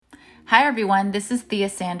Hi everyone, this is Thea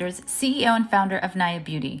Sanders, CEO and founder of Naya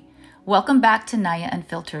Beauty. Welcome back to Naya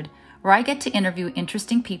Unfiltered, where I get to interview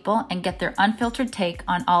interesting people and get their unfiltered take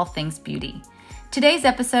on all things beauty. Today's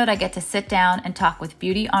episode, I get to sit down and talk with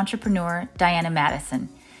beauty entrepreneur Diana Madison.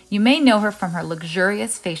 You may know her from her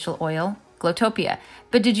luxurious facial oil, Glowtopia,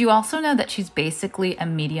 but did you also know that she's basically a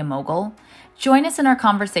media mogul? Join us in our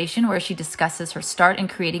conversation where she discusses her start in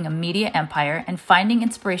creating a media empire and finding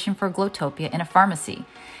inspiration for Glowtopia in a pharmacy.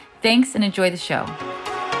 Thanks and enjoy the show.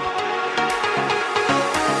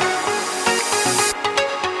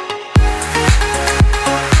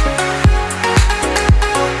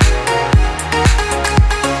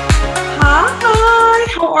 Hi,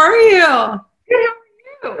 how are you? Good,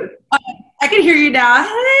 how are you? I can hear you now.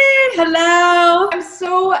 Hey, hello. I'm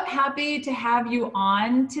so happy to have you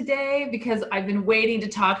on today because I've been waiting to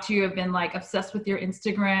talk to you. I've been obsessed with your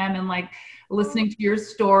Instagram and listening to your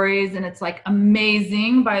stories, and it's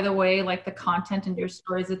amazing, by the way, the content in your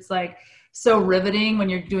stories. It's so riveting when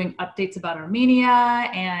you're doing updates about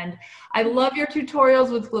Armenia, and I love your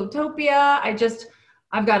tutorials with Glowtopia.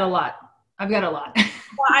 I've got a lot.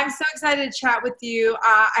 Well, I'm so excited to chat with you.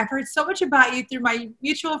 I've heard so much about you through my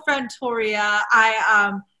mutual friend Toria.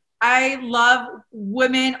 I love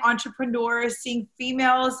women entrepreneurs, seeing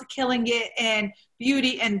females killing it in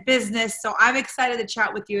beauty and business. So I'm excited to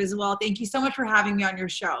chat with you as well. Thank you so much for having me on your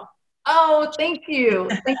show. Oh, thank you.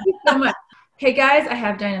 Thank you so much. Okay, guys, I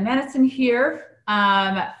have Diana Madison here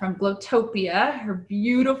from Glowtopia, her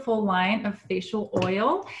beautiful line of facial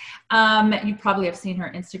oil. You probably have seen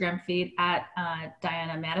her Instagram feed at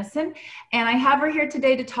Diana Madison. And I have her here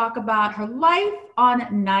today to talk about her life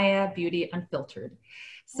on Naya Beauty Unfiltered.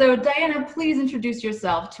 So Diana, please introduce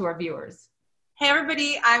yourself to our viewers. Hey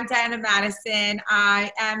everybody, I'm Diana Madison. I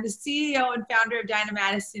am the CEO and founder of Diana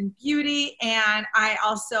Madison Beauty, and I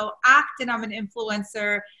also act, and I'm an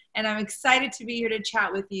influencer, and I'm excited to be here to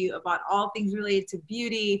chat with you about all things related to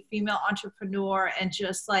beauty, female entrepreneur, and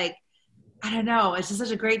just I don't know, it's just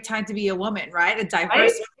such a great time to be a woman, right? A diverse.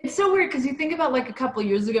 Right? It's so weird because you think about a couple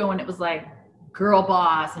years ago when it was girl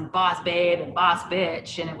boss and boss babe and boss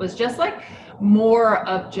bitch, and it was just more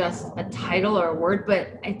of just a title or a word,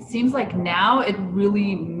 but it seems now it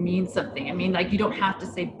really means something. I mean, you don't have to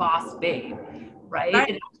say boss babe,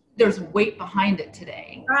 right? There's weight behind it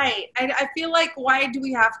today. Right. I feel why do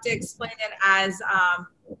we have to explain it as,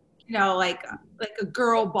 like a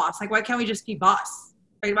girl boss? Why can't we just be boss?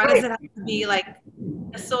 Right? Why does it have to be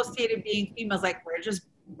associated being females?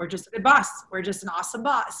 We're just a good boss. We're just an awesome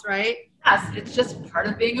boss, right? Yes, it's just part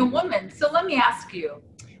of being a woman. So let me ask you,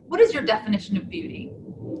 what is your definition of beauty?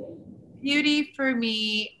 Beauty for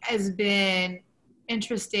me has been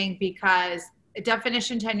interesting because a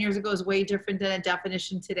definition 10 years ago is way different than a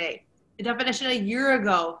definition today. The definition a year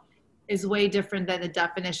ago is way different than the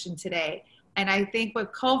definition today. And I think with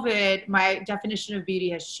COVID, my definition of beauty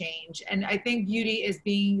has changed. And I think beauty is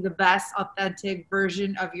being the best authentic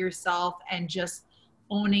version of yourself and just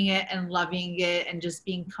owning it and loving it and just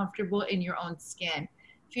being comfortable in your own skin.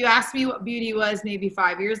 If you asked me what beauty was maybe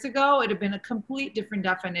 5 years ago, it would have been a complete different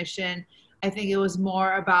definition. I think it was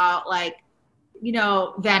more about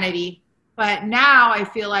vanity. But now I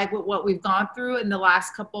feel with what we've gone through in the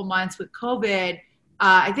last couple months with COVID,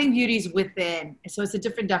 I think beauty's within. So it's a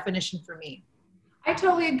different definition for me. I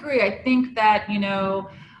totally agree. I think that,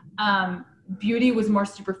 beauty was more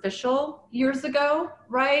superficial years ago,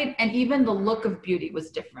 right? And even the look of beauty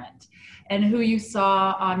was different, and who you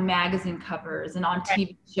saw on magazine covers and on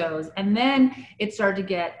TV shows. And then it started to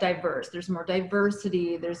get diverse. There's more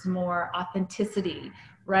diversity. There's more authenticity,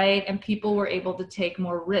 right? And people were able to take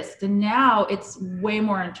more risks. And now it's way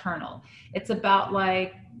more internal. It's about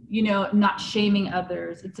not shaming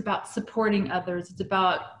others. It's about supporting others. It's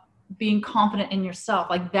about being confident in yourself.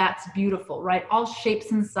 That's beautiful, right? All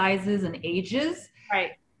shapes and sizes and ages.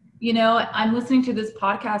 Right. I'm listening to this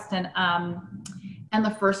podcast and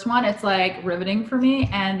the first one, it's riveting for me.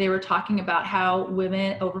 And they were talking about how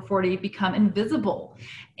women over 40 become invisible,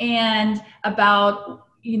 and about,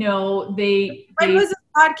 when was the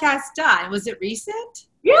podcast done? Was it recent?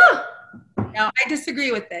 Yeah. No, I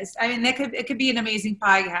disagree with this. I mean, it could be an amazing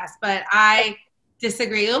podcast, but I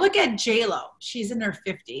disagree. Look at J-Lo. She's in her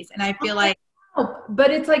 50s, and I feel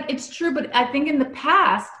but it's true. But I think in the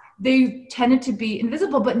past they tended to be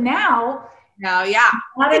invisible, but now not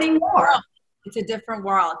anymore. It's a different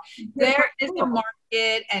world. There is a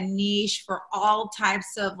market and niche for all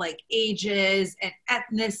types of ages and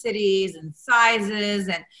ethnicities and sizes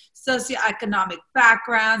and socioeconomic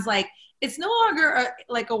backgrounds. It's no longer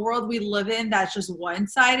a world we live in that's just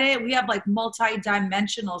one-sided. We have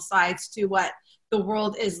multi-dimensional sides to what the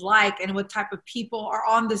world is like and what type of people are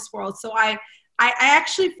on this world. So I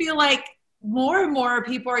actually feel like more and more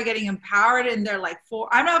people are getting empowered, and they're like,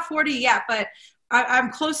 I'm not 40 yet, but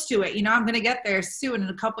I'm close to it. You know, I'm going to get there soon in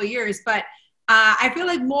a couple of years. But I feel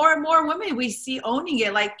like more and more women we see owning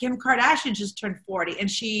it. Like Kim Kardashian just turned 40 and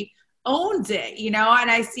she owns it, you know, and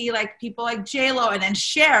I see like people like J-Lo and then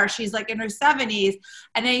Cher, she's like in her 70s.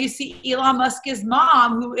 And then you see Elon Musk's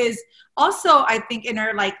mom, who is also, I think, in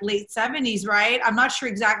her like late 70s, right? I'm not sure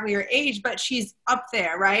exactly her age, but she's up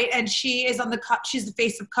there, right? And she is she's the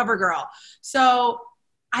face of CoverGirl. So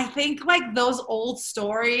I think like those old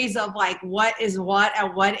stories of like what is what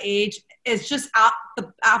at what age is just out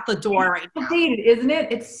the door right now. Outdated, isn't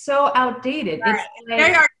it? It's so outdated. Right. It's like,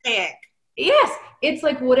 very archaic. yes, it's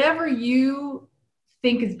like whatever you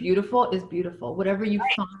think is beautiful. Whatever you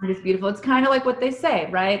find is beautiful. It's kind of like what they say,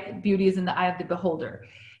 right? Beauty is in the eye of the beholder.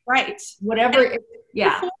 Right. Whatever.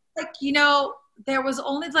 Yeah. Before, like, you know, there was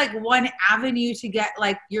only like one avenue to get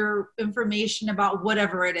like your information about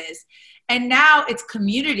whatever it is. And now it's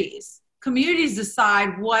communities. Communities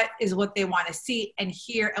decide what they want to see and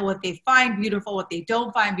hear and what they find beautiful, what they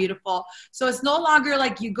don't find beautiful. So it's no longer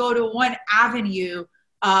like you go to one avenue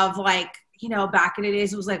of like, you know, back in the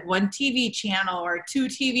days, it was like one TV channel or two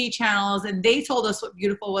TV channels, and they told us what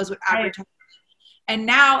beautiful was with advertising. And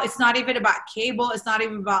now it's not even about cable. It's not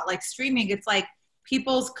even about like streaming. It's like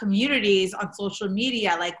people's communities on social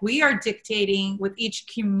media. Like we are dictating with each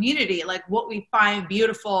community, like what we find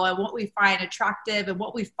beautiful and what we find attractive and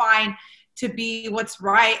what we find to be what's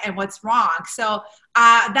right and what's wrong. So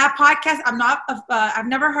that podcast, I've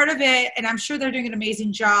never heard of it, and I'm sure they're doing an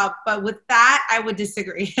amazing job. But with that, I would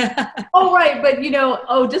disagree. Oh, right. But, you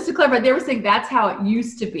know, just to clarify, they were saying that's how it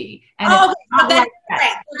used to be. And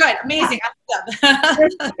Great. Good. Amazing. Yeah.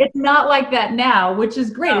 It's not like that now, which is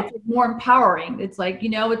great. No. It's more empowering. It's like, you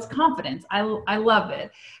know, it's confidence. I love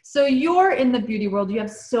it. So you're in the beauty world. You have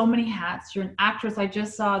so many hats. You're an actress. I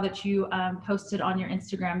just saw that you posted on your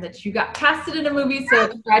Instagram that you got casted in a movie. So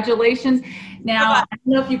congratulations. Now, I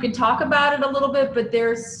don't know if you can talk about it a little bit, but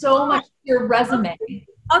there's so much to your resume.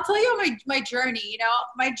 I'll tell you my journey. You know,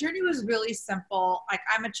 my journey was really simple. Like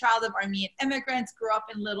I'm a child of Armenian immigrants, grew up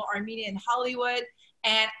in Little Armenia in Hollywood.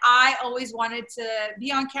 And I always wanted to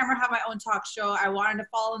be on camera, have my own talk show. I wanted to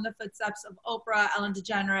follow in the footsteps of Oprah, Ellen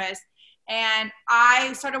DeGeneres. And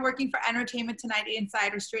I started working for Entertainment Tonight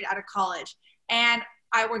Insider straight out of college. And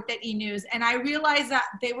I worked at E! News. And I realized that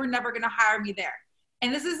they were never going to hire me there.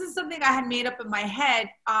 And this isn't something I had made up in my head.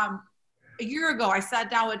 A year ago, I sat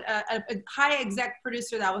down with a high exec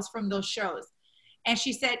producer that was from those shows. And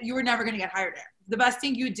she said, you were never going to get hired there. The best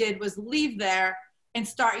thing you did was leave there and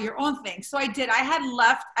start your own thing. So I did. I had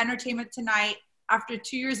left Entertainment Tonight after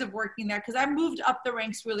 2 years of working there because I moved up the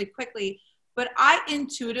ranks really quickly. But I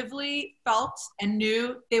intuitively felt and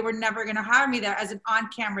knew they were never going to hire me there as an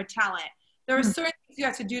on-camera talent. There are certain things you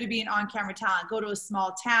have to do to be an on-camera talent. Go to a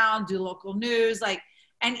small town, do local news,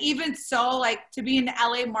 and even so, like to be in the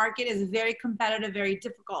LA market is very competitive, very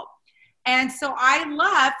difficult. And so I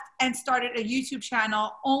left and started a YouTube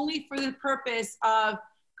channel only for the purpose of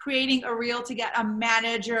creating a reel to get a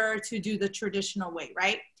manager to do the traditional way,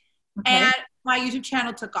 right? Okay. And my YouTube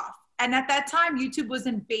channel took off. And at that time, YouTube was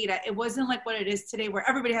in beta. It wasn't like what it is today where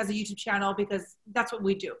everybody has a YouTube channel because that's what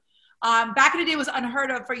we do. Back in the day, it was unheard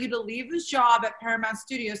of for you to leave this job at Paramount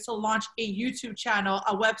Studios to launch a YouTube channel,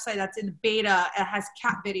 a website that's in beta. It has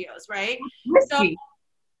cat videos, right? Risky.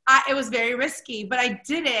 So it was very risky, but I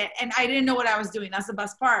did it and I didn't know what I was doing. That's the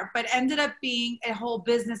best part. But it ended up being a whole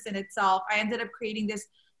business in itself. I ended up creating this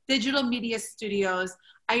digital media studios.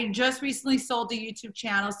 I just recently sold the YouTube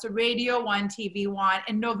channels to Radio One, TV One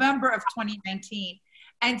in November of 2019.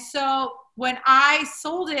 And so when I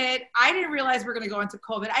sold it, I didn't realize we're going to go into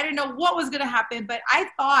COVID. I didn't know what was going to happen, but I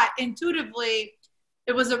thought intuitively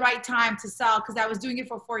it was the right time to sell because I was doing it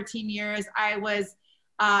for 14 years. I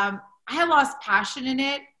had lost passion in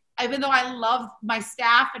it, even though I loved my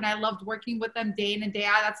staff and I loved working with them day in and day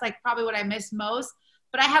out. That's like probably what I miss most.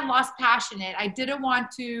 But I had lost passion in it. I didn't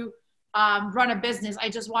want to run a business. I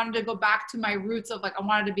just wanted to go back to my roots of like I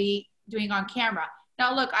wanted to be doing on camera.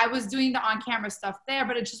 Now, look, I was doing the on-camera stuff there,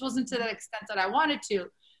 but it just wasn't to the extent that I wanted to.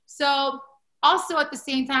 So also at the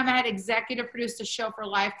same time, I had executive produced a show for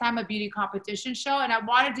Lifetime, a beauty competition show, and I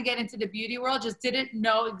wanted to get into the beauty world, just didn't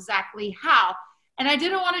know exactly how. And I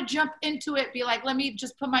didn't want to jump into it, be like, let me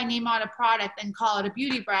just put my name on a product and call it a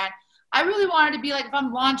beauty brand. I really wanted to be like, if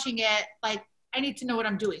I'm launching it, like I need to know what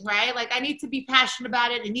I'm doing, right? Like I need to be passionate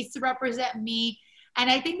about it. It needs to represent me. And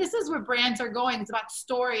I think this is where brands are going. It's about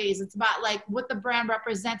stories. It's about like what the brand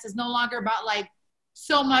represents. It's no longer about like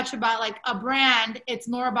so much about like a brand. It's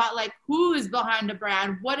more about like who is behind the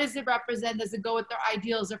brand. What does it represent? Does it go with their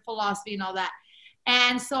ideals, their philosophy and all that?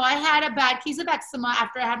 And so I had a bad case of eczema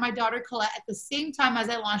after I had my daughter Colette at the same time as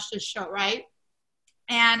I launched this show, right?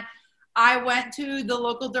 And I went to the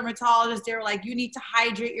local dermatologist. They were like, you need to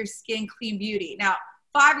hydrate your skin, clean beauty. Now,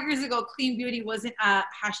 5 years ago, clean beauty wasn't a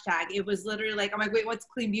hashtag. It was literally like, I'm like, wait, what's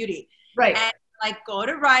clean beauty? Right. And like, go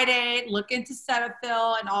to Rite Aid, look into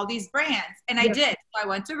Cetaphil and all these brands. And I did. So I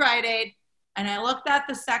went to Rite Aid and I looked at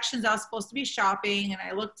the sections I was supposed to be shopping. And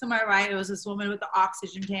I looked to my right. It was this woman with the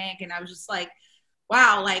oxygen tank. And I was just like,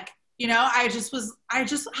 wow, like, you know, I just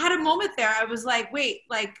had a moment there. I was like, wait,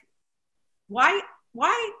 like, why,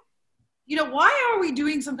 you know, why are we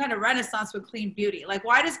doing some kind of renaissance with clean beauty? Like,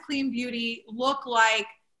 why does clean beauty look like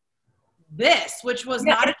this, which was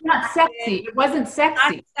not sexy. It wasn't sexy.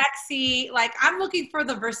 Not sexy. Like, I'm looking for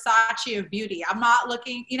the Versace of beauty. I'm not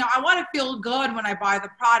looking, you know, I want to feel good when I buy the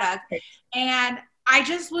product. And I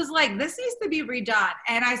just was like, this needs to be redone.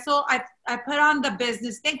 And I put on the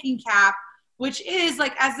business thinking cap, which is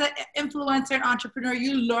like, as an influencer and entrepreneur,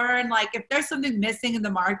 you learn like if there's something missing in the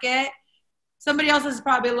market, somebody else is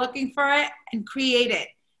probably looking for it and create it.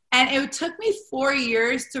 And it took me 4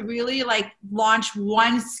 years to really like launch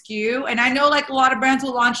one SKU. And I know like a lot of brands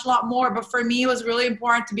will launch a lot more, but for me, it was really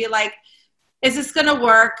important to be like, is this going to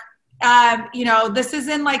work? You know, this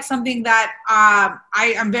isn't like something that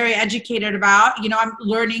I am very educated about. You know, I'm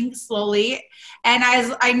learning slowly. And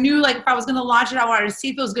as I knew like if I was going to launch it, I wanted to see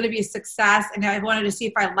if it was going to be a success. And I wanted to see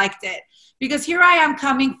if I liked it. Because here I am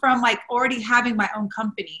coming from like already having my own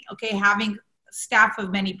company, okay, having staff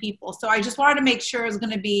of many people. So I just wanted to make sure it was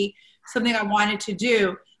going to be something I wanted to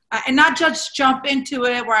do and not just jump into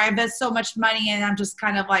it where I invest so much money and I'm just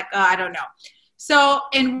kind of like, I don't know. So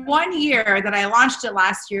in 1 year that I launched it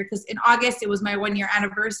last year, because in August, it was my 1 year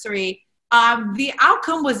anniversary, the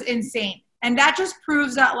outcome was insane. And that just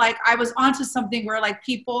proves that like I was onto something where like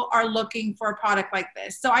people are looking for a product like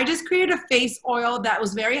this. So I just created a face oil that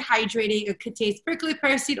was very hydrating. It contains prickly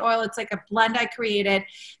pear seed oil. It's like a blend I created,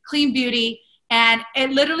 clean beauty. And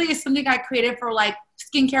it literally is something I created for like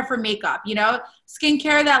skincare for makeup, you know,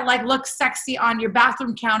 skincare that like looks sexy on your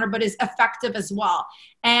bathroom counter, but is effective as well.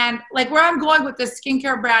 And like where I'm going with this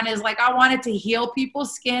skincare brand is like, I wanted to heal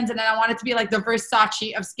people's skins. And then I want it to be like the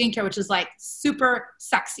Versace of skincare, which is like super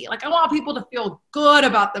sexy. Like I want people to feel good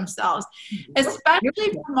about themselves,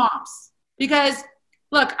 especially for moms, because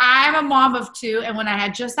look, I'm a mom of two. And when I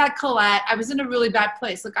had just had Colette, I was in a really bad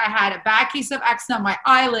place. Like I had a bad case of eczema, my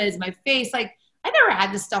eyelids, my face, like I never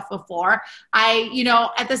had this stuff before. You know,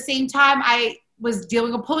 at the same time, I was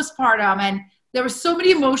dealing with postpartum and there were so many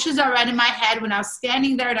emotions that ran in my head when I was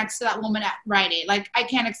standing there next to that woman at Rite Aid. Like, I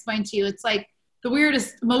can't explain to you. It's like the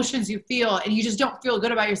weirdest emotions you feel and you just don't feel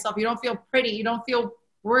good about yourself. You don't feel pretty. You don't feel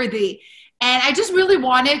worthy. And I just really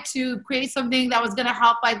wanted to create something that was going to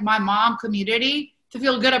help like my mom community to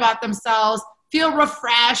feel good about themselves, feel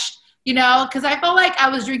refreshed, you know, because I felt like I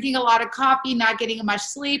was drinking a lot of coffee, not getting much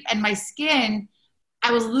sleep, and my skin,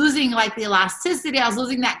 I was losing like the elasticity. I was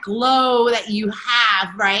losing that glow that you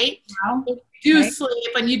have, right? Wow. You do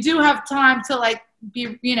sleep and you do have time to like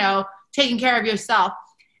be, you know, taking care of yourself.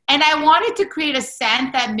 And I wanted to create a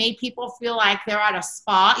scent that made people feel like they're at a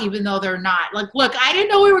spa, even though they're not. Like, look, I didn't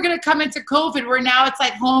know we were going to come into COVID where now it's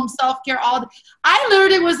like home self-care. I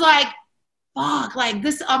literally was like, fuck, like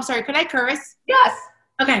this, I'm sorry, could I curse? Yes.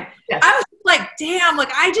 Okay. Yes. I was like, damn,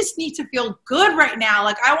 like I just need to feel good right now.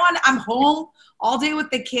 Like I'm home all day with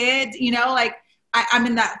the kids, you know, like I'm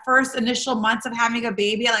in that first initial months of having a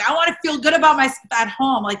baby. Like I want to feel good about myself at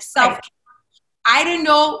home, like self-care. Right. I didn't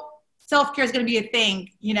know self-care is going to be a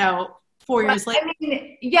thing, you know, 4 years later. I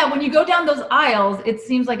mean, yeah, when you go down those aisles, it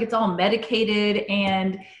seems like it's all medicated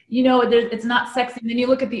and, you know, it's not sexy. And then you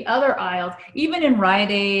look at the other aisles, even in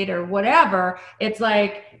Rite Aid or whatever, it's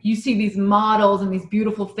like you see these models and these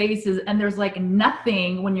beautiful faces and there's like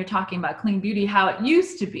nothing when you're talking about clean beauty, how it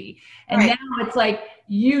used to be. And right. Now it's like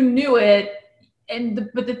you knew it.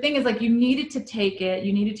 But the thing is like you needed to take it,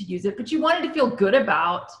 you needed to use it, but you wanted to feel good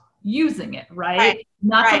about using it, right?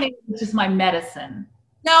 Not something that's just my medicine.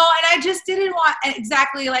 No, and I just didn't want,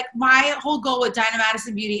 exactly, like my whole goal with Diana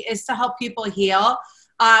Madison Beauty is to help people heal.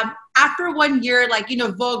 After 1 year, like, you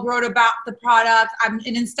know, Vogue wrote about the product. I'm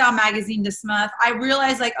in InStyle magazine this month. I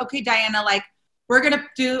realized like, okay, Diana, like we're going to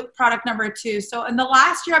do product number 2. So in the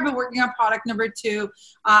last year, I've been working on product number 2.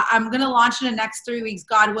 I'm going to launch in the next 3 weeks,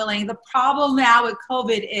 God willing. The problem now with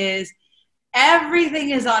COVID is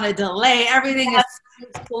everything is on a delay. Everything is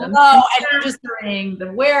slow. And just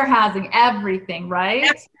the warehousing, everything, right?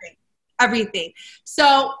 Everything. everything.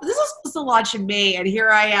 So this was supposed to launch in May, and here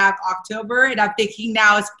I am, October, and I'm thinking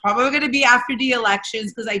now it's probably going to be after the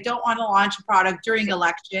elections because I don't want to launch a product during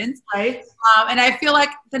elections. Right. And I feel like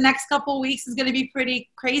the next couple of weeks is going to be pretty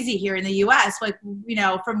crazy here in the U.S. Like, you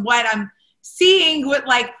know, from what I'm seeing with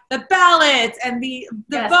like the ballots and the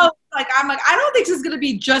votes, like I'm like, I don't think this is going to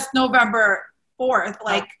be just November 4th.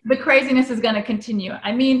 Like the craziness is going to continue.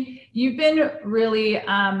 I mean, you've been really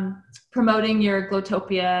promoting your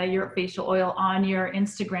Glowtopia, your facial oil on your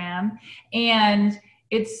Instagram, and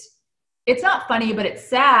it's not funny, but it's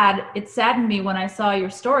sad. It saddened me when I saw your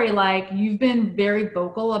story. Like, you've been very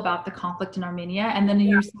vocal about the conflict in Armenia, and then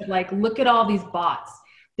you said, like, look at all these bots.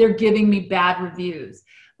 They're giving me bad reviews.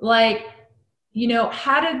 Like, you know,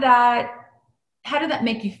 how did that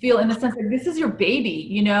make you feel, in the sense like this is your baby,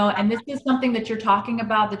 you know, and this is something that you're talking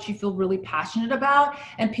about that you feel really passionate about,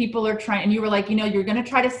 and people are trying, and you were like, you know, you're going to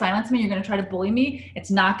try to silence me. You're going to try to bully me. It's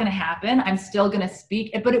not going to happen. I'm still going to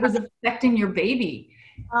speak, but it was affecting your baby.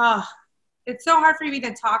 Oh, it's so hard for me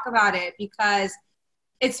to talk about it because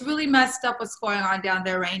it's really messed up what's going on down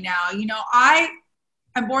there right now. You know, I'm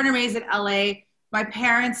born and raised in LA. My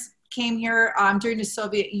parents came here during the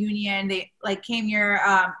Soviet Union. They like came here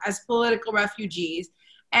as political refugees.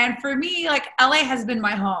 And for me, like LA has been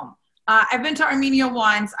my home. I've been to Armenia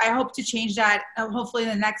once. I hope to change that hopefully in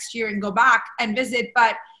the next year and go back and visit.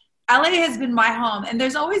 But LA has been my home. And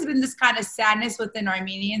there's always been this kind of sadness within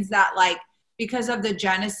Armenians that like, because of the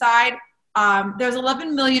genocide, there's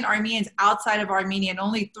 11 million Armenians outside of Armenia and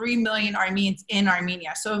only 3 million Armenians in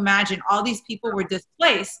Armenia. So imagine all these people were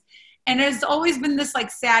displaced. And there's always been this like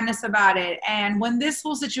sadness about it. And when this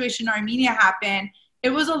whole situation in Armenia happened, it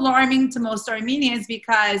was alarming to most Armenians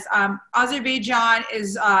because Azerbaijan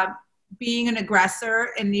is being an aggressor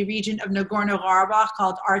in the region of Nagorno-Karabakh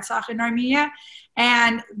called Artsakh in Armenia.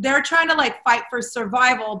 And they're trying to like fight for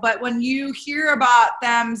survival. But when you hear about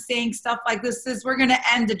them saying stuff like this is, we're going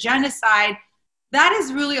to end the genocide, that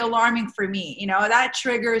is really alarming for me. You know, that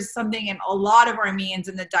triggers something in a lot of Armenians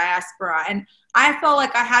in the diaspora. And I felt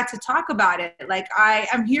like I had to talk about it. Like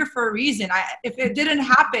I'm here for a reason. If it didn't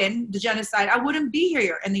happen, the genocide, I wouldn't be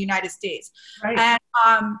here in the United States. Right.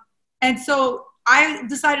 And so I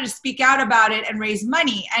decided to speak out about it and raise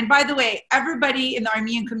money. And by the way, everybody in the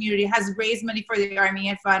Armenian community has raised money for the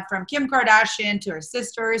Armenian Fund, from Kim Kardashian to her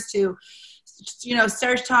sisters to, you know,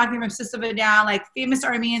 Serge Tankian from Sister Vidal. Like famous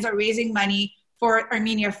Armenians are raising money for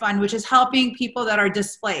Armenia Fund, which is helping people that are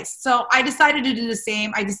displaced. So I decided to do the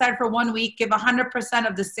same. I decided for 1 week, give 100%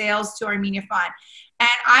 of the sales to Armenia Fund. And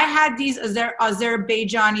I had these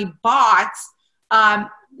Azerbaijani bots. Not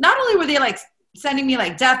only were they like sending me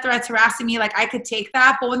like death threats, harassing me, like I could take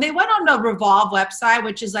that. But when they went on the Revolve website,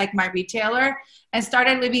 which is like my retailer, and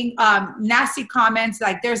started leaving nasty comments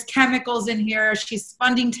like, there's chemicals in here, she's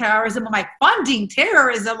funding terrorism. I'm like, funding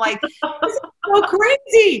terrorism? Like, this is so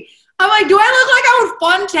crazy. I'm like, do I look like I would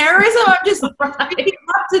fund terrorism? I'm just speaking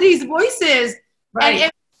up to these voices. Right. And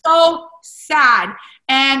it's so sad.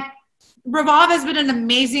 And Revolve has been an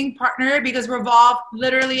amazing partner because Revolve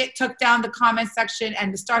literally took down the comment section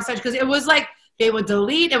and the star section, because it was like they would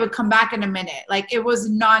delete, it would come back in a minute. Like it was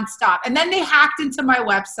nonstop. And then they hacked into my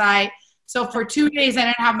website. So for 2 days, I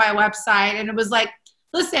didn't have my website. And it was like,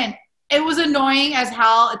 listen, it was annoying as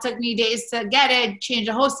hell. It took me days to get it, change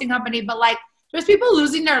a hosting company. But like, there's people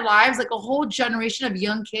losing their lives. Like a whole generation of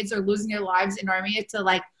young kids are losing their lives in Armenia to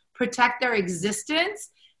like protect their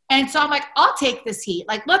existence. And so I'm like, I'll take this heat.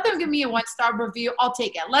 Like, let them give me a 1-star review. I'll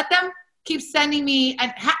take it. Let them keep sending me,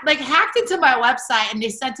 and hacked into my website, and they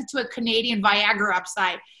sent it to a Canadian Viagra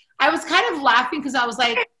website. I was kind of laughing because I was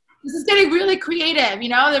like, this is getting really creative. You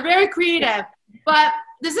know, they're very creative. But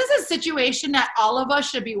this is a situation that all of us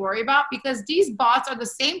should be worried about, because these bots are the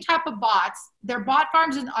same type of bots. They're bot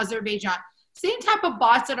farms in Azerbaijan. Same type of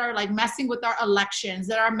bots that are like messing with our elections,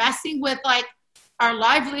 that are messing with like our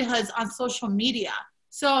livelihoods on social media.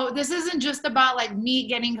 So this isn't just about like me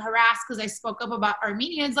getting harassed because I spoke up about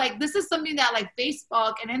Armenians. Like this is something that like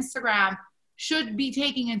Facebook and Instagram should be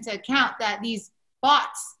taking into account, that these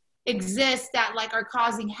bots exist that like are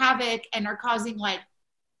causing havoc and are causing like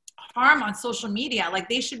harm on social media. Like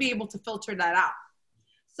they should be able to filter that out.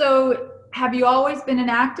 So have you always been an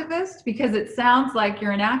activist? Because it sounds like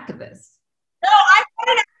you're an activist.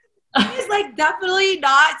 No, it's like definitely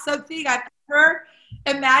not something I've ever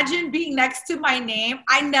imagined being next to my name.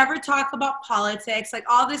 I never talk about politics. Like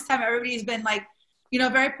all this time, everybody's been like, you know,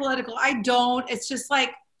 very political. I don't. It's just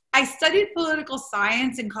like, I studied political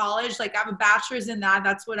science in college. Like I have a bachelor's in that.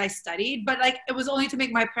 That's what I studied. But like, it was only to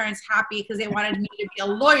make my parents happy because they wanted me to be a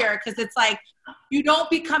lawyer. Because it's like, you don't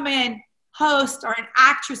become an host or an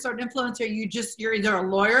actress or an influencer, you're either a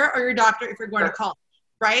lawyer or you're a doctor if you're going to college,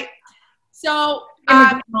 right? So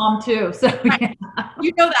mom too. So right.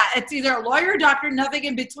 You know that it's either a lawyer or doctor, nothing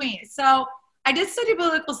in between. So I did study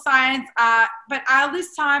political science, but all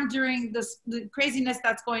this time during the craziness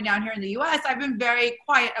that's going down here in the U.S., I've been very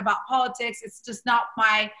quiet about politics. It's just not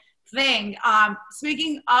my thing.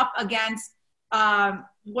 Speaking up against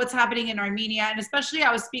what's happening in Armenia, and especially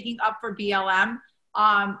I was speaking up for BLM.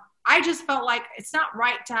 I just felt like it's not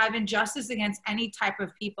right to have injustice against any type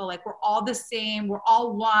of people. Like, we're all the same, we're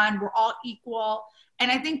all one, we're all equal.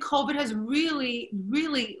 And I think COVID has really,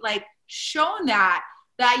 really like shown that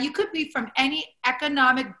you could be from any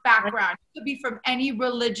economic background, you could be from any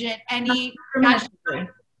religion, any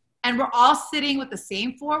nationality, and we're all sitting with the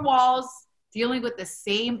same four walls, dealing with the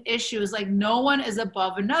same issues. Like, no one is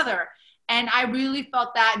above another. And I really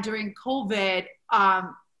felt that during COVID,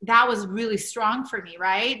 that was really strong for me,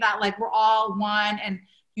 right? That like we're all one and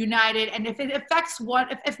united. And if it affects one,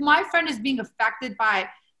 if my friend is being affected by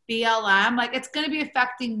BLM, like it's going to be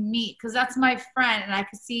affecting me because that's my friend and I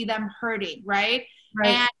can see them hurting, right?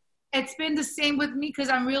 And it's been the same with me because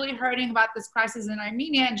I'm really hurting about this crisis in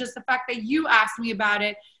Armenia, and just the fact that you asked me about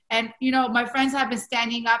it. And, you know, my friends have been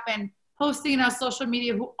standing up and posting on social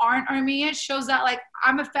media who aren't Armenian shows that like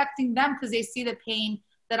I'm affecting them because they see the pain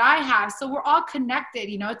that I have. So we're all connected.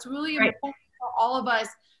 You know, it's really important for all of us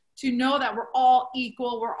to know that we're all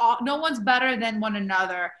equal. No one's better than one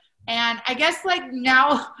another. And I guess like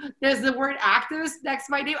now there's the word activist next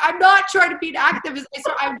to my name. I'm not trying to be an activist.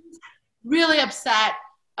 So I'm just really upset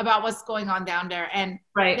about what's going on down there. And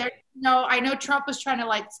there, you know, I know Trump was trying to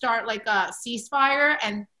like start like a ceasefire,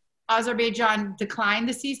 and Azerbaijan declined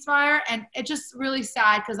the ceasefire, and it's just really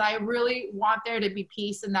sad because I really want there to be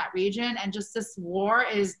peace in that region, and just this war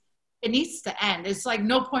it needs to end. It's like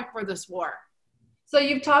no point for this war. So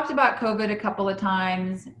you've talked about COVID a couple of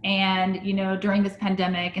times, and, you know, during this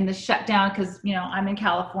pandemic and the shutdown, because, you know, I'm in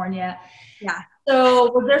California. Yeah. So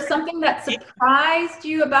was there something that surprised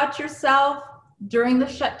you about yourself during the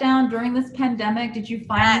shutdown, during this pandemic? Did you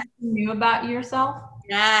find something new about yourself?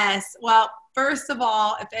 Yes. Well, first of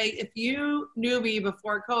all, if you knew me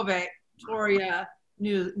before COVID, Victoria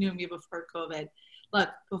knew me before COVID. Look,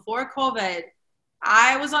 before COVID,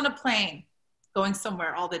 I was on a plane going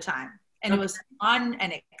somewhere all the time. And it was fun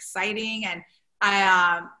and exciting. And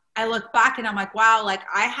I look back and I'm like, wow, like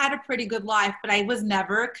I had a pretty good life, but I was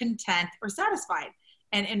never content or satisfied.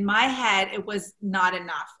 And in my head, it was not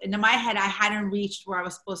enough. And in my head, I hadn't reached where I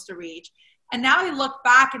was supposed to reach. And now I look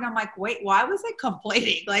back and I'm like, wait, why was I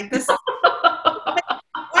complaining? Like this, why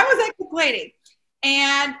was I complaining?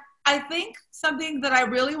 And I think something that I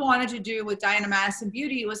really wanted to do with Diana Madison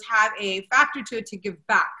Beauty was have a factor to it to give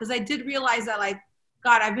back. Because I did realize that, like,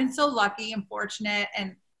 God, I've been so lucky and fortunate,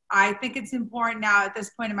 and I think it's important now at this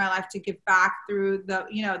point in my life to give back through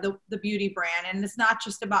the beauty brand. And it's not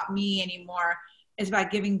just about me anymore. It's about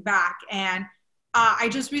giving back. And I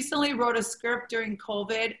just recently wrote a script during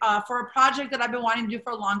COVID for a project that I've been wanting to do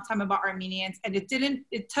for a long time about Armenians. And it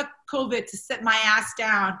took COVID to sit my ass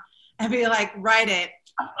down and be like, write it.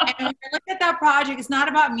 And when I look at that project, it's not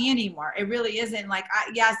about me anymore. It really isn't. Like,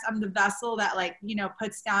 yes, I'm the vessel that, like, you know,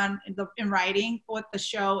 puts down in writing what the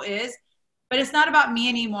show is, but it's not about me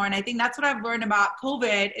anymore. And I think that's what I've learned about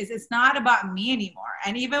COVID is it's not about me anymore.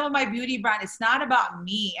 And even with my beauty brand, it's not about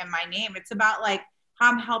me and my name. It's about like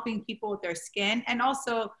how I'm helping people with their skin and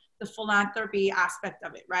also the philanthropy aspect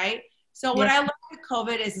of it, right? So what I learned with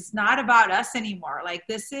COVID is it's not about us anymore. Like,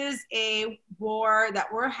 this is a war that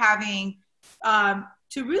we're having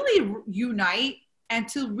to really unite and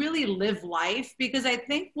to really live life. Because I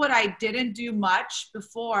think what I didn't do much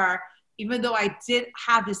before, even though I did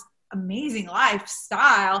have this amazing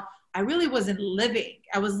lifestyle, I really wasn't living.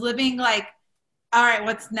 I was living like, all right,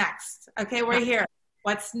 what's next? Okay, we're here.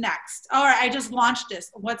 What's next? All right, I just launched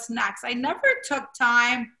this. What's next? I never took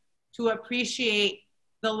time to appreciate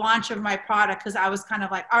the launch of my product because I was kind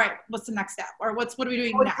of like, all right, what's the next step? Or what are we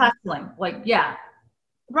doing next? Hustling. Like, yeah.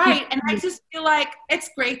 Right. And I just feel like it's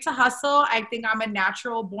great to hustle. I think I'm a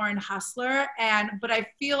natural born hustler. But I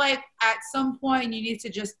feel like at some point you need to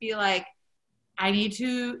just be like, I need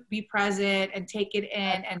to be present and take it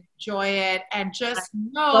in and enjoy it and just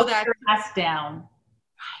know that your ass down.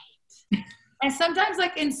 Right. And sometimes,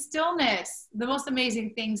 like, in stillness, the most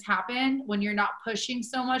amazing things happen when you're not pushing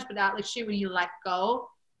so much, but actually when you let go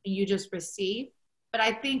and you just receive. But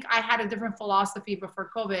I think I had a different philosophy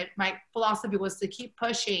before COVID. My philosophy was to keep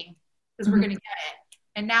pushing because we're going to get it.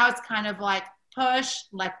 And now it's kind of like push,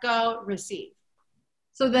 let go, receive.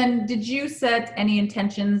 So then did you set any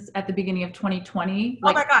intentions at the beginning of 2020?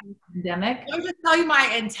 Oh my God. Pandemic? Let me just tell you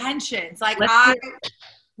my intentions. Like Let's I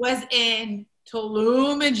was in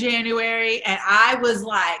Tulum in January and I was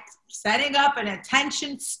like setting up an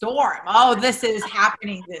attention storm. Oh, this is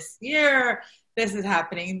happening this year. This is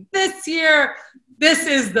happening this year. This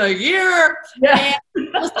is the year. Yeah. And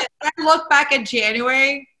listen, I look back at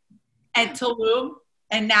January at Tulum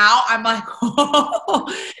and now I'm like,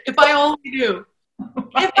 oh, if I only knew.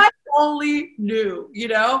 If I only knew, you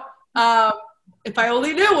know? If I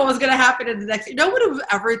only knew what was going to happen in the next year. No one would have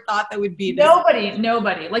ever thought that would be this.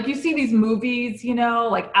 Nobody. Like you see these movies, you know,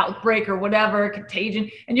 like Outbreak or whatever,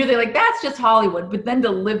 Contagion, and you're like, that's just Hollywood. But then to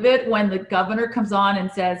live it when the governor comes on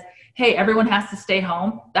and says, hey, everyone has to stay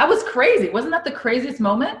home. That was crazy. Wasn't that the craziest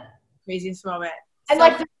moment? Craziest moment. And so,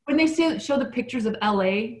 like when they show the pictures of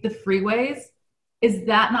LA, the freeways, is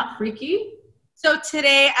that not freaky? So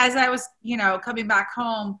today, as I was, you know, coming back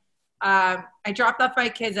home, I dropped off my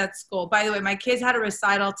kids at school. By the way, my kids had a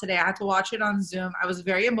recital today. I had to watch it on Zoom. I was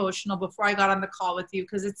very emotional before I got on the call with you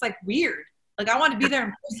because it's like weird. Like I want to be there in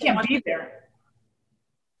person. You can't be there.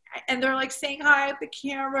 And they're like saying hi at the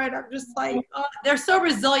camera. And I'm just like, oh, they're so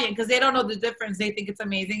resilient because they don't know the difference. They think it's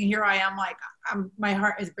amazing. And here I am like, my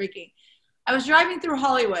heart is breaking. I was driving through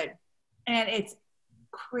Hollywood and it's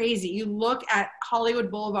crazy. You look at Hollywood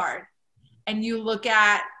Boulevard and you look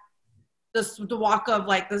at the walk of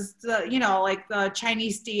like this, you know, like the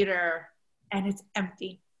Chinese theater, and it's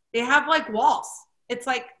empty. They have like walls. It's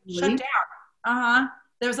like shut down.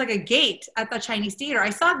 There's like a gate at the Chinese theater. I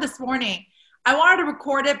saw it this morning. I wanted to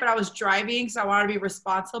record it, but I was driving, so I wanted to be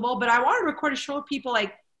responsible. But I wanted to record to show people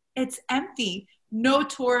like it's empty. No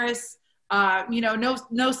tourists. You know,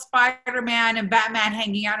 no Spider-Man and Batman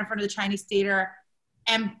hanging out in front of the Chinese theater.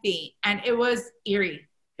 Empty, and it was eerie.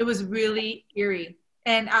 It was really eerie,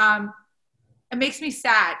 and it makes me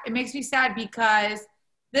sad. It makes me sad because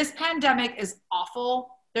this pandemic is awful.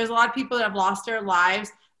 There's a lot of people that have lost their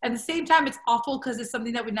lives. At the same time, it's awful because it's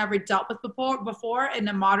something that we never dealt with before in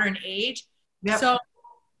the modern age. Yep. So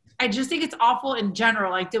I just think it's awful in general.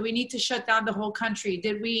 Like, did we need to shut down the whole country?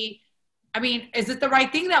 Is it the right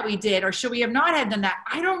thing that we did, or should we have not had done that?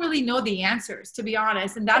 I don't really know the answers, to be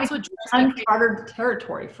honest. And that's what uncharted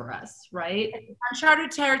territory for us, right? It's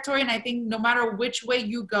uncharted territory. And I think no matter which way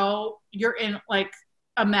you go, you're in like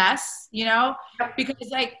a mess, you know, because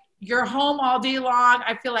like you're home all day long.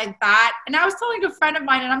 I feel like that. And I was telling a friend of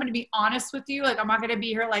mine, and I'm going to be honest with you, like, I'm not going to be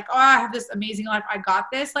here like, oh, I have this amazing life. I got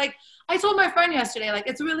this. Like I told my friend yesterday, like,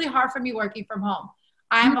 it's really hard for me working from home.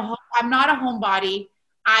 I'm not a homebody.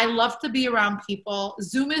 I love to be around people.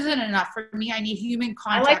 Zoom isn't enough for me. I need human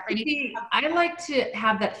contact. I like to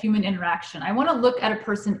have that human interaction. I want to look at a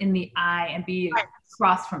person in the eye and be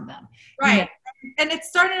across from them. Right. You know? And it's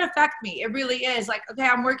starting to affect me. It really is. Like, okay,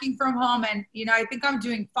 I'm working from home and, you know, I think I'm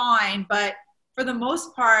doing fine. But for the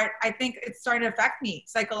most part, I think it's starting to affect me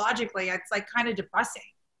psychologically. It's like kind of depressing.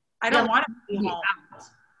 I don't want to be home.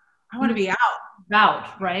 I want to be out.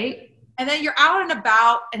 Out, right? And then you're out and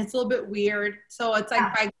about and it's a little bit weird. So it's like,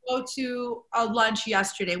 if I go to a lunch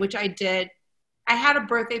yesterday, which I did, I had a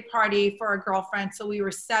birthday party for a girlfriend. So we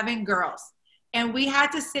were 7 girls and we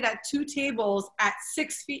had to sit at 2 tables at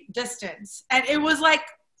 6 feet distance. And it was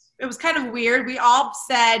kind of weird. We all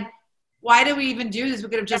said, why do we even do this? We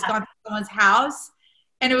could have just gone to someone's house.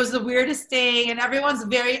 And it was the weirdest thing. And everyone's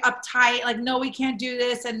very uptight. Like, no, we can't do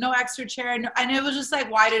this. And no extra chair. And it was just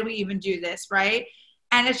like, why did we even do this? Right.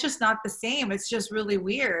 And it's just not the same. It's just really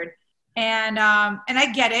weird. And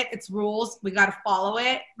I get it. It's rules. We got to follow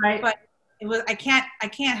it. Right. But I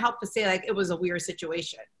can't help but say like, it was a weird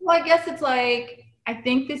situation. Well, I guess it's like, I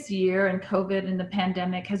think this year and COVID and the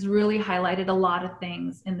pandemic has really highlighted a lot of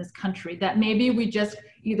things in this country that maybe we just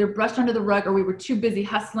either brushed under the rug or we were too busy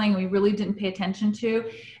hustling. We really didn't pay attention to.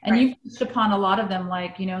 And you've touched upon a lot of them,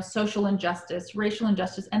 like, you know, social injustice, racial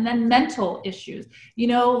injustice, and then mental issues, you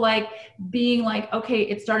know, like being like, okay,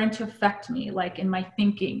 it's starting to affect me, like in my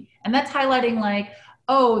thinking. And that's highlighting like,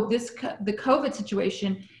 oh, the COVID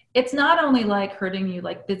situation, it's not only like hurting you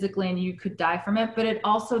like physically and you could die from it, but it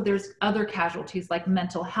also, there's other casualties like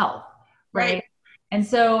mental health. Right. And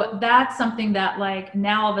so that's something that like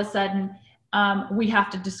now all of a sudden we have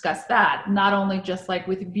to discuss that, not only just like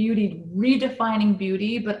with beauty, redefining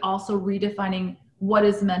beauty, but also redefining what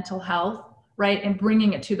is mental health, right? And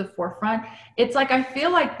bringing it to the forefront. It's like, I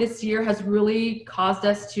feel like this year has really caused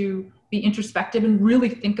us to be introspective and really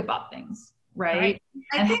think about things. Right.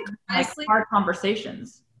 I think have, like, hard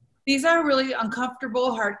conversations. These are really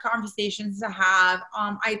uncomfortable, hard conversations to have.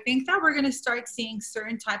 I think that we're going to start seeing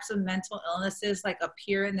certain types of mental illnesses like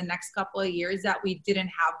appear in the next couple of years that we didn't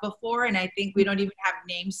have before. And I think we don't even have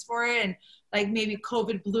names for it. And like maybe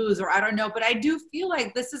COVID blues, or I don't know. But I do feel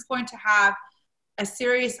like this is going to have a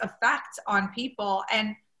serious effect on people.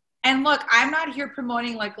 And look, I'm not here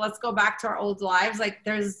promoting like, let's go back to our old lives. Like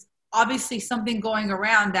there's obviously something going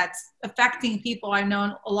around that's affecting people. I've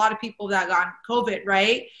known a lot of people that got COVID,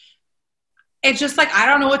 right? It's just like, I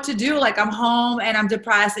don't know what to do. Like I'm home and I'm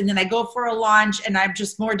depressed, and then I go for a lunch and I'm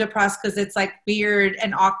just more depressed because it's like weird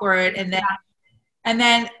and awkward. And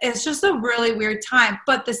then it's just a really weird time.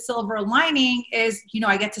 But the silver lining is,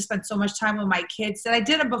 I get to spend so much time with my kids that I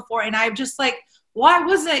didn't before. And I'm just like, why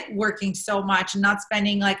was I working so much and not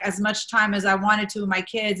spending like as much time as I wanted to with my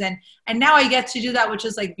kids? And now I get to do that, which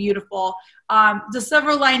is like beautiful. The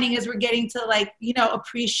silver lining is we're getting to like,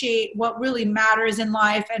 appreciate what really matters in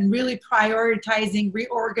life and really prioritizing,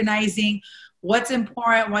 reorganizing what's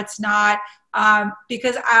important, what's not.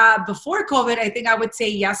 Because before COVID, I think I would say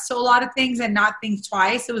yes to a lot of things and not think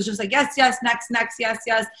twice. It was just like, yes, yes, next, yes,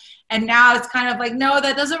 yes. And now it's kind of like, no,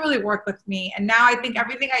 that doesn't really work with me. And now I think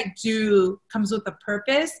everything I do comes with a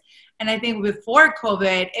purpose. And I think before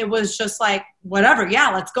COVID, it was just like, whatever,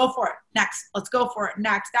 yeah, let's go for it. Next, let's go for it.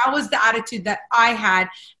 Next. That was the attitude that I had.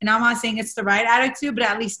 And I'm not saying it's the right attitude, but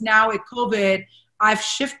at least now with COVID, I've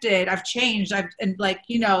shifted, I've changed. I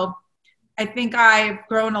think I've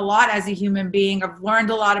grown a lot as a human being. I've learned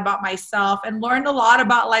a lot about myself and learned a lot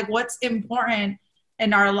about like what's important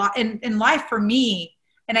in in life for me.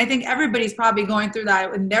 And I think everybody's probably going through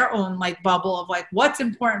that in their own like bubble of like what's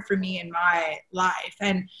important for me in my life.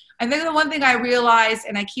 And I think the one thing I realized,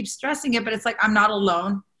 and I keep stressing it, but it's like I'm not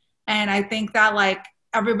alone. And I think that like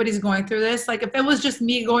everybody's going through this. Like if it was just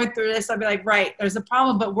me going through this, I'd be like, right, there's a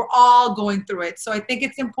problem, but we're all going through it. So I think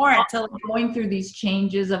it's important to like, going through these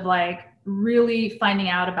changes of like really finding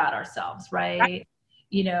out about ourselves, right?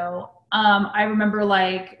 I remember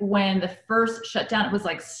like when the first shutdown, it was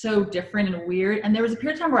like so different and weird. And there was a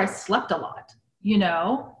period of time where I slept a lot,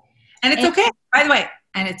 and it's okay, by the way,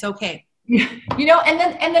 and it's okay. And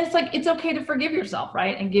then it's like, it's okay to forgive yourself,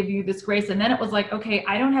 right? And give you this grace. And then it was like, okay,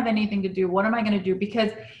 I don't have anything to do. What am I going to do?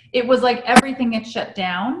 Because it was like everything had shut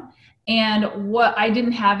down and I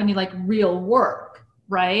didn't have any like real work,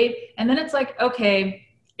 right? And then it's like, okay,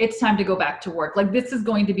 it's time to go back to work. Like this is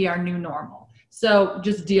going to be our new normal. So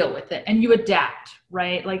just deal with it and you adapt,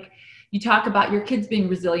 right? Like you talk about your kids being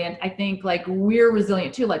resilient. I think like we're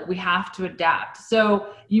resilient too. Like we have to adapt.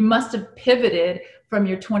 So you must have pivoted from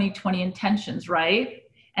your 2020 intentions, right?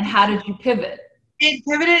 And how did you pivot? It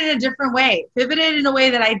pivoted in a different way. Pivoted in a way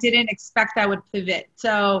that I didn't expect I would pivot.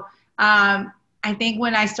 So I think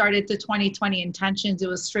when I started the 2020 intentions, it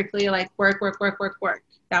was strictly like work.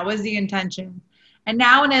 That was the intention. And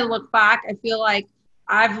now when I look back, I feel like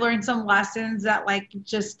I've learned some lessons that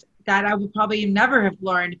that I would probably never have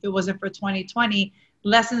learned if it wasn't for 2020.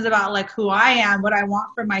 Lessons about like who I am, what I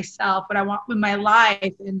want for myself, what I want with my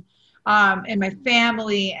life and my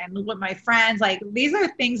family and with my friends. Like these are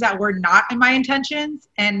things that were not in my intentions.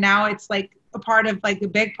 And now it's like a part of like a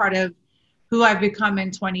big part of who I've become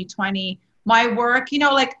in 2020. My work,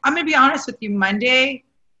 like I'm going to be honest with you, Monday,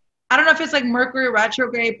 I don't know if it's like Mercury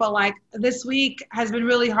retrograde, but like this week has been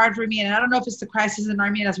really hard for me. And I don't know if it's the crisis in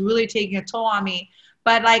Armenia that's really taking a toll on me.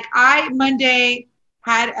 But like Monday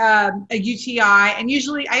had a UTI, and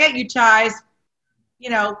usually I get UTIs,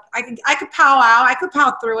 I could pow out, I could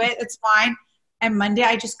pow through it. It's fine. And Monday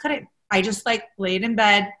I just couldn't. I just like laid in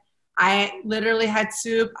bed. I literally had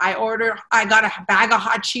soup. I got a bag of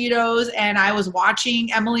hot Cheetos and I was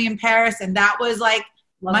watching Emily in Paris. And that was like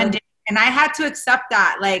Monday. And I had to accept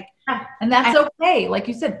that. Like, and that's okay. Like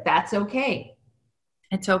you said, that's okay.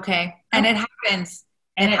 It's okay. And it happens.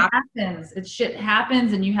 And it happens. Shit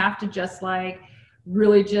happens. And you have to just like,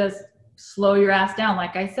 really just slow your ass down.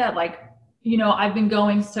 Like I said, like, I've been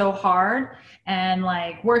going so hard and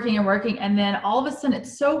like working. And then all of a sudden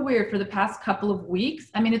it's so weird for the past couple of weeks.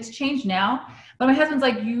 I mean, it's changed now, but my husband's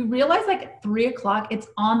like, you realize like at 3:00, it's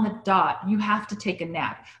on the dot. You have to take a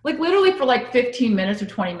nap, like literally for like 15 minutes or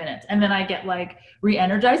 20 minutes. And then I get like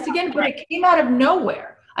re-energized again, but it came out of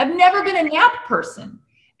nowhere. I've never been a nap person.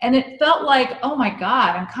 And it felt like, oh my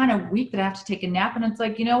God, I'm kind of weak that I have to take a nap. And it's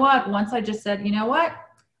like, you know what? Once I just said, you know what?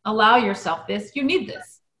 Allow yourself this. You need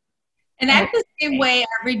this. And I'm the same way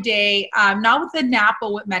every day, not with a nap,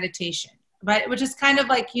 but with meditation, but which is kind of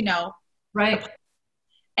like, right.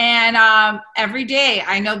 And every day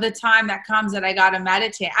I know the time that comes that I got to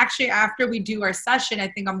meditate. Actually, after we do our session, I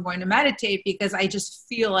think I'm going to meditate because I just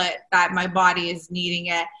feel it that my body is needing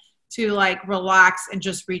it to like relax and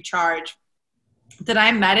just recharge. Did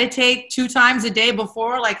I meditate 2 times a day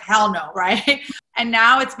before? Like, hell no, right? And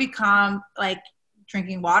now it's become like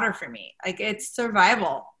drinking water for me. Like, it's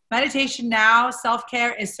survival. Meditation now,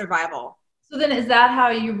 self-care is survival. So then is that how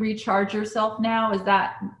you recharge yourself now? Is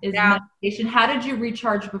Yeah. meditation? How did you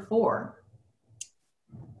recharge before?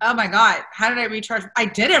 Oh my God. How did I recharge? I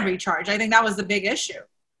didn't recharge. I think that was the big issue.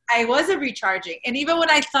 I wasn't recharging. And even when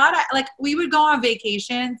I thought like we would go on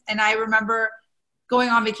vacations, and I remember going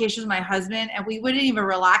on vacations with my husband, and we wouldn't even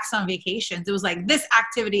relax on vacations. It was like this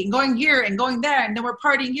activity and going here and going there, and then we're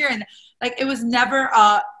partying here. And like, it was never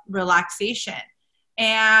a relaxation.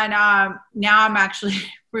 And now I'm actually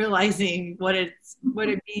realizing what it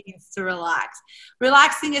means to relax.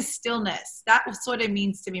 Relaxing is stillness. That's what it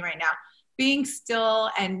means to me right now. Being still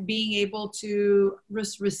and being able to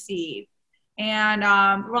receive. And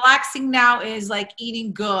relaxing now is like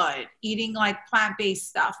eating good, eating like plant-based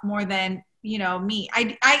stuff more than, meat.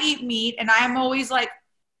 I eat meat, and I'm always like,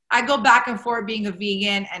 I go back and forth being a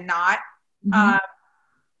vegan and not.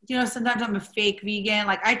 Sometimes I'm a fake vegan.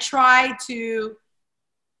 Like, I try to.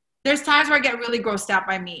 There's times where I get really grossed out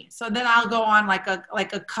by meat. So then I'll go on like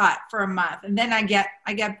a cut for a month, and then I get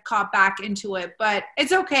caught back into it. But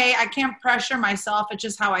it's okay. I can't pressure myself. It's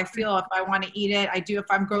just how I feel. If I want to eat it, I do. If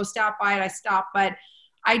I'm grossed out by it, I stop. But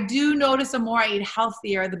I do notice the more I eat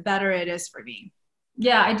healthier, the better it is for me.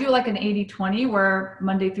 Yeah, I do like an 80-20 where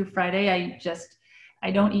Monday through Friday,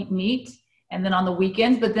 I don't eat meat. And then on the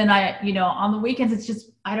weekends, but then on the weekends, it's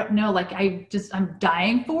just, I don't know, like I'm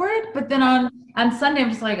dying for it. But then on Sunday, I'm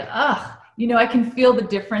just like, ugh, I can feel the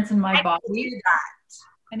difference in my body.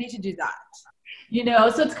 I need to do that.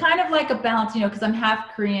 So it's kind of like a balance, because I'm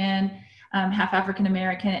half Korean, half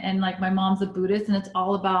African-American, and like my mom's a Buddhist, and it's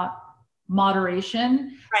all about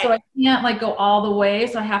moderation. Right. So I can't like go all the way.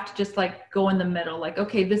 So I have to just like go in the middle. Like,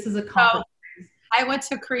 okay, this is a compromise. I went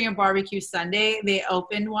to Korean Barbecue Sunday. They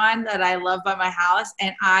opened one that I love by my house,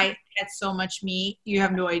 and I get so much meat. You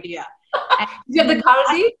have no idea. Did you have the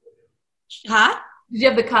kalbi? Huh? Did you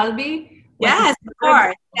have the kalbi? Yes, of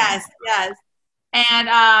course. Yes.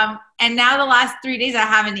 And now the last 3 days I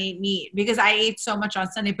haven't eaten meat because I ate so much on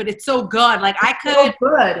Sunday, but it's so good. Like, I could. So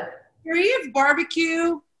good. Korean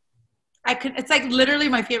barbecue. It's like literally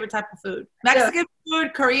my favorite type of food. Mexican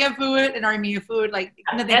food, Korean food, and Armenian food. Like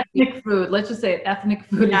ethnic food. Let's just say ethnic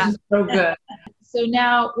food is just so good. So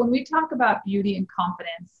now when we talk about beauty and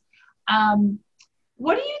confidence,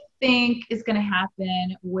 what do you think is going to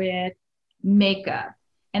happen with makeup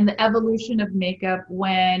and the evolution of makeup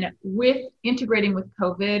with integrating with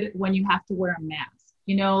COVID, when you have to wear a mask?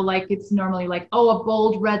 Like it's normally like, a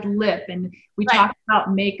bold red lip. And we talk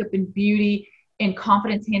about makeup and beauty and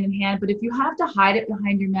confidence hand in hand. But if you have to hide it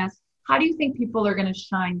behind your mask, how do you think people are going to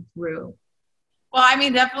shine through? Well, I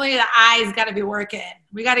mean, definitely the eyes got to be working.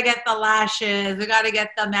 We got to get the lashes. We got to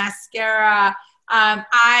get the mascara.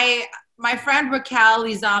 My friend Raquel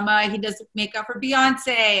Lizama, he does makeup for Beyonce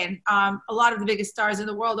and a lot of the biggest stars in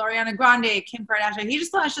the world, Ariana Grande, Kim Kardashian. He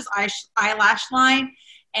just launched his eyelash line,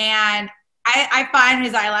 and I find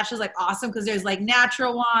his eyelashes like awesome because there's like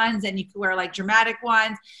natural ones and you can wear like dramatic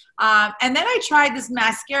ones. And then I tried this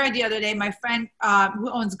mascara the other day. My friend who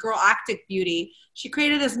owns Girl Actic Beauty, she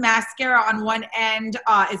created this mascara on one end.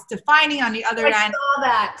 It's defining on the other end. I saw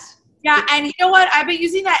that. Yeah, and you know what? I've been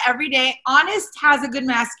using that every day. Honest has a good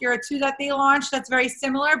mascara too that they launched that's very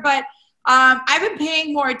similar, but I've been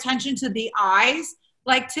paying more attention to the eyes.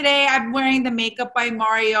 Like today, I'm wearing the Makeup by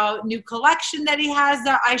Mario new collection that he has,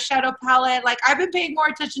 the eyeshadow palette. Like, I've been paying more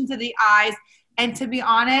attention to the eyes. And to be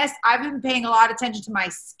honest, I've been paying a lot of attention to my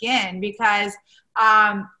skin because,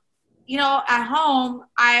 at home,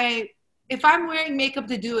 if I'm wearing makeup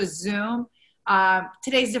to do a Zoom,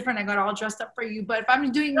 today's different. I got all dressed up for you. But if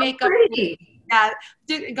I'm doing makeup,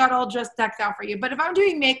 got all dressed, decked out for you. But if I'm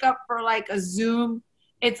doing makeup for like a Zoom,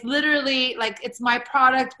 it's literally like, it's my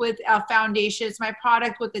product with a foundation. It's my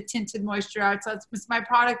product with a tinted moisturizer. So it's my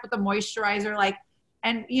product with a moisturizer. Like,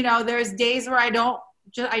 and there's days where I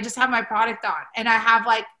just have my product on and I have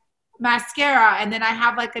like mascara and then I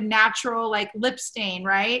have like a natural like lip stain.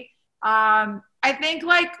 Right. I think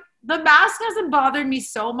like the mask hasn't bothered me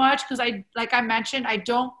so much because like I mentioned, I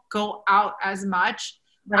don't go out as much.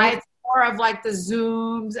 Right. It's more of like the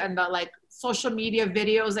Zooms and the like social media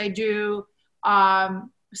videos I do.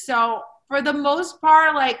 So for the most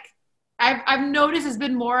part, like I've noticed it's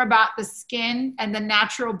been more about the skin and the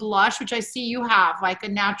natural blush, which I see you have like a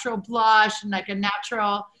natural blush and like a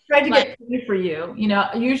natural. Tried to get pretty for you,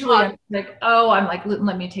 usually I'm like, I'm like,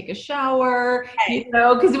 let me take a shower,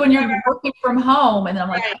 because when you're working from home and then I'm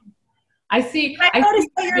like, I see. I I noticed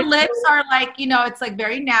see. that your lips are like, it's like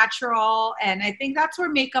very natural. And I think that's where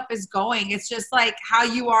makeup is going. It's just like how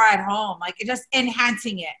you are at home, like it just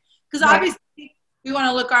enhancing it. Because Right. obviously we want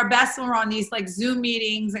to look our best when we're on these like Zoom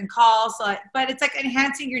meetings and calls. So, but it's like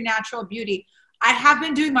enhancing your natural beauty. I have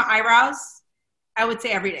been doing my eyebrows, I would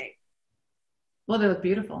say every day. Well, they look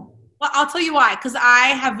beautiful. Well, I'll tell you why. Because I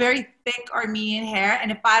have very thick Armenian hair.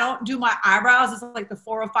 And if I don't do my eyebrows, it's like the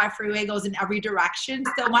 405 freeway goes in every direction.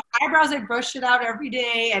 So my eyebrows, I brush it out every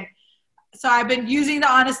day. And so I've been using the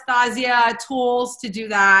Anastasia tools to do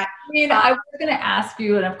that. I mean, I was going to ask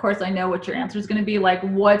you, and of course I know what your answer is going to be, like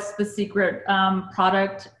what's the secret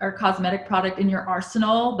product or cosmetic product in your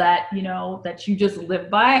arsenal that, that you just live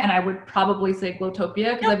by? And I would probably say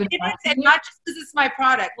Glowtopia because I've been watching you. Not just because it's my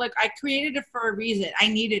product. Look, I created it for a reason. I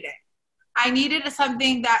needed it. I needed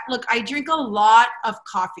something that, look, I drink a lot of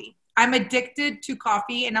coffee. I'm addicted to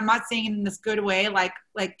coffee, and I'm not saying it in this good way, like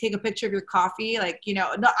take a picture of your coffee.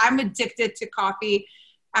 No, I'm addicted to coffee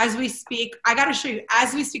as we speak. I got to show you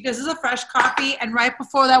as we speak. This is a fresh coffee. And right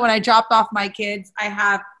before that, when I dropped off my kids, I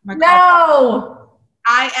have my coffee.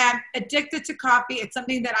 I am addicted to coffee. It's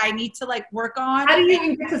something that I need to like work on. How do you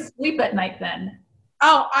even get to sleep at night then?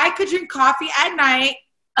 Oh, I could drink coffee at night.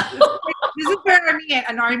 This is very Armenian,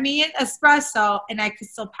 an Armenian espresso, and I could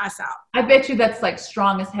still pass out. I bet you that's like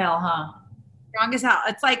strong as hell, huh? Strong as hell.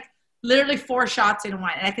 It's like literally 4 shots in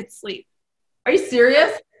one, and I could sleep. Are you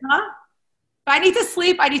serious? Huh? If I need to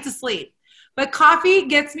sleep, I need to sleep. But coffee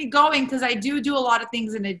gets me going because I do a lot of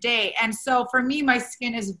things in a day. And so for me, my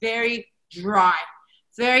skin is very dry,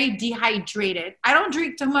 very dehydrated. I don't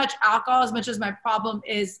drink too much alcohol as much as my problem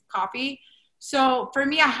is coffee. So for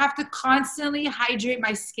me, I have to constantly hydrate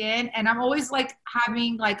my skin, and I'm always like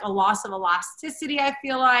having like a loss of elasticity, I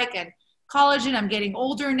feel like, and collagen. I'm getting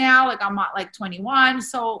older now, like I'm not like 21.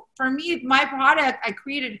 So for me, my product, I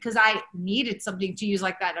created because I needed something to use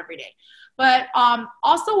like that every day. But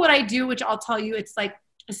also what I do, which I'll tell you, it's like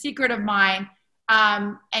a secret of mine.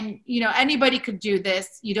 And anybody could do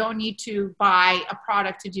this. You don't need to buy a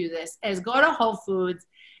product to do this, is go to Whole Foods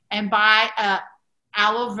and buy a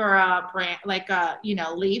aloe vera brand, like a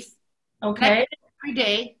leaf. Okay. Every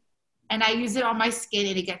day, and I use it on my skin,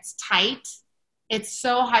 and it gets tight. It's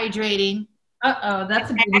so hydrating. That's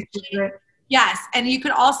a beauty secret. Yes, and you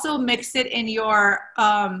could also mix it in your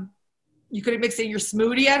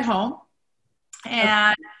smoothie at home,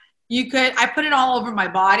 and I put it all over my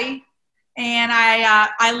body, and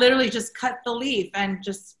I literally just cut the leaf and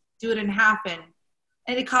just do it in half, and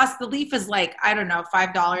it costs, the leaf is like, I don't know,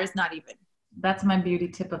 $5, not even. That's my beauty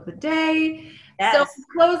tip of the day. Yes. So in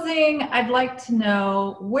closing, I'd like to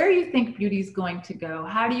know where you think beauty is going to go.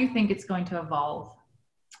 How do you think it's going to evolve?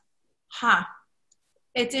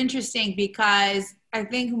 It's interesting because I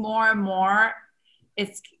think more and more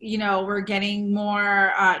it's, we're getting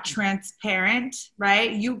more transparent,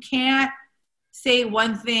 right? You can't say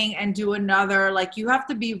one thing and do another. Like you have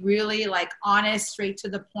to be really like honest, straight to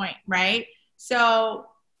the point, right? So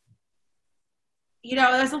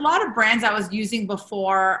there's a lot of brands I was using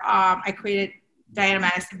before I created Diana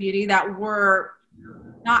Madison Beauty that were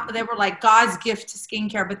they were like God's gift to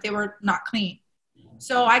skincare, but they were not clean.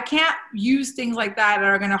 So I can't use things like that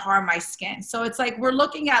are going to harm my skin. So it's like, we're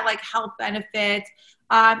looking at like health benefits.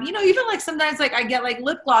 Even like sometimes like I get like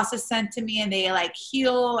lip glosses sent to me and they like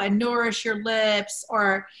heal and nourish your lips,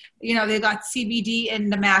 or, they got CBD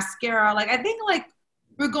in the mascara. Like, I think like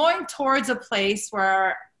we're going towards a place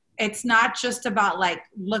where it's not just about like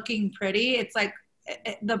looking pretty. It's like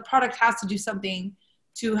the product has to do something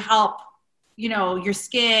to help, your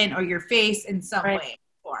skin or your face in some way.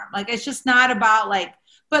 Form. Like, it's just not about like,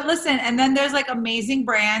 but listen, and then there's like amazing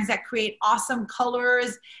brands that create awesome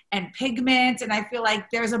colors and pigments. And I feel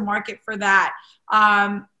like there's a market for that.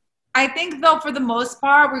 I think though, for the most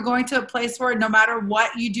part, we're going to a place where no matter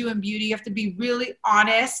what you do in beauty, you have to be really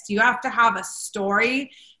honest. You have to have a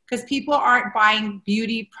story. Because people aren't buying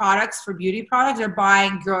beauty products for beauty products. They're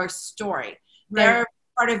buying your story. Right. They're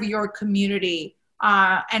part of your community.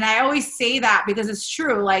 And I always say that because it's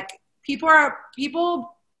true. Like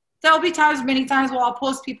there'll be times, many times, where I'll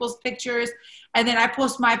post people's pictures and then I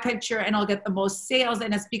post my picture and I'll get the most sales.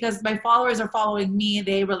 And it's because my followers are following me.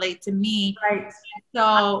 They relate to me. Right.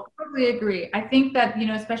 So I totally agree. I think that,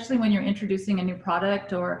 especially when you're introducing a new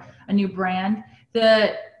product or a new brand,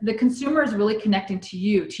 the consumer is really connecting to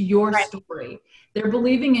you, to your story. They're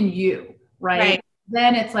believing in you, right?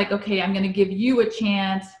 Then it's like, okay, I'm going to give you a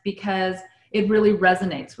chance because it really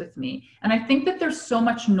resonates with me. And I think that there's so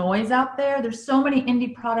much noise out there. There's so many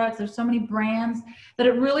indie products. There's so many brands that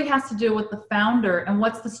it really has to do with the founder and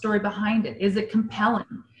what's the story behind it. Is it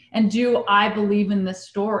compelling? And do I believe in this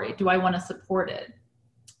story? Do I want to support it?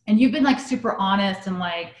 And you've been like super honest and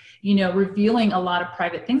like, you know, revealing a lot of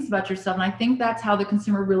private things about yourself. And I think that's how the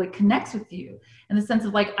consumer really connects with you, in the sense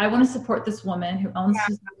of like, I want to support this woman who owns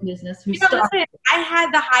his business. Who's listen, I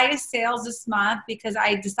had the highest sales this month because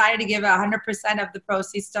I decided to give 100% of the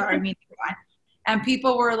proceeds to Armenia Fund. And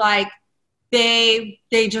people were like, they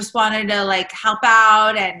just wanted to like help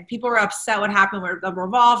out, and people were upset what happened with the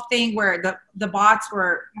Revolve thing where the bots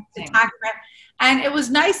were attacked. And it was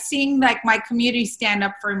nice seeing like my community stand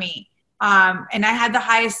up for me. And I had the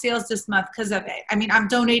highest sales this month because of it. I mean, I'm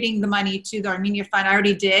donating the money to the Armenia Fund. I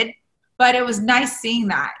already did, but it was nice seeing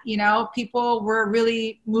that, you know, people were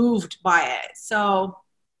really moved by it. So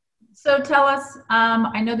tell us,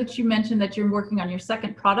 I know that you mentioned that you're working on your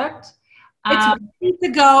second product. It's ready to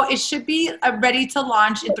go. It should be ready to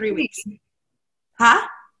launch in 3 weeks. Huh?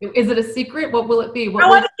 Is it a secret? What will it be? I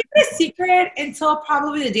want to keep it a secret until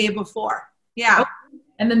probably the day before. Yeah. Okay.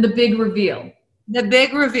 And then the big reveal. The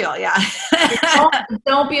big reveal, yeah.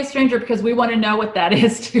 Don't be a stranger, because we want to know what that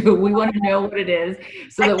is too. We want to know what it is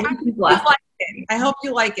so that we can bless it. I hope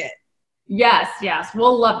you like it. Yes.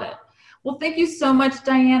 We'll love it. Well, thank you so much,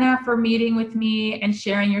 Diana, for meeting with me and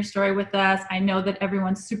sharing your story with us. I know that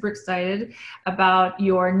everyone's super excited about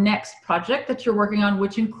your next project that you're working on,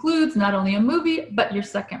 which includes not only a movie, but your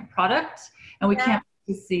second product. And we can't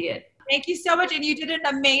wait to see it. Thank you so much. And you did an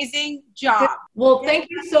amazing job. Well, thank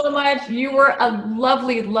you so much. You were a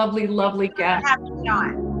lovely, lovely, lovely guest. Having me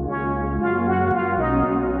on.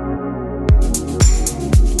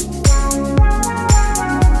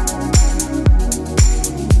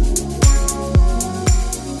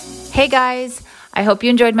 Hey guys, I hope you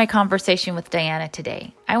enjoyed my conversation with Diana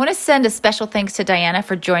today. I want to send a special thanks to Diana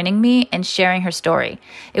for joining me and sharing her story.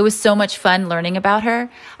 It was so much fun learning about her.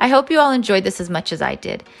 I hope you all enjoyed this as much as I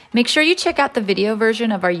did. Make sure you check out the video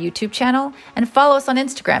version of our YouTube channel and follow us on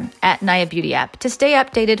Instagram at Naya Beauty App to stay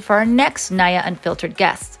updated for our next Naya Unfiltered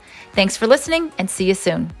guests. Thanks for listening, and see you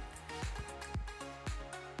soon.